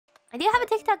I do have a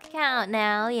TikTok account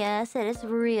now. Yes, it is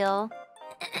real.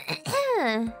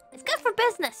 It's good for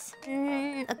business.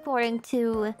 According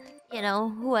to, you know,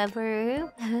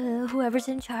 whoever's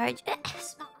in charge.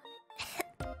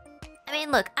 I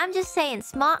mean, look, I'm just saying,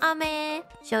 Smol Ame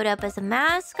showed up as a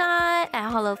mascot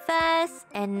at HoloFest,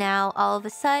 and now all of a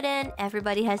sudden,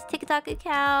 everybody has TikTok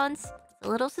accounts. It's a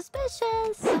little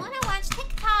suspicious. I wanna watch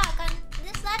TikTok on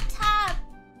this laptop.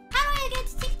 How do I get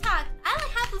to TikTok? I only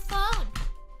have a phone.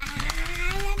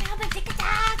 Let me open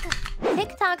TikTok.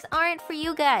 TikToks aren't for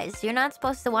you guys. You're not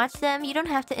supposed to watch them. You don't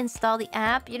have to install the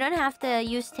app. You don't have to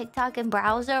use TikTok in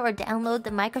browser or download the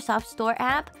Microsoft Store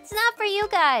app. It's not for you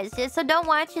guys, so don't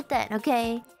watch it then,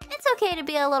 okay? It's okay to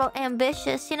be a little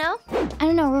ambitious, you know? I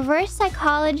don't know, reverse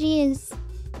psychology is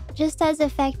just as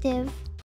effective.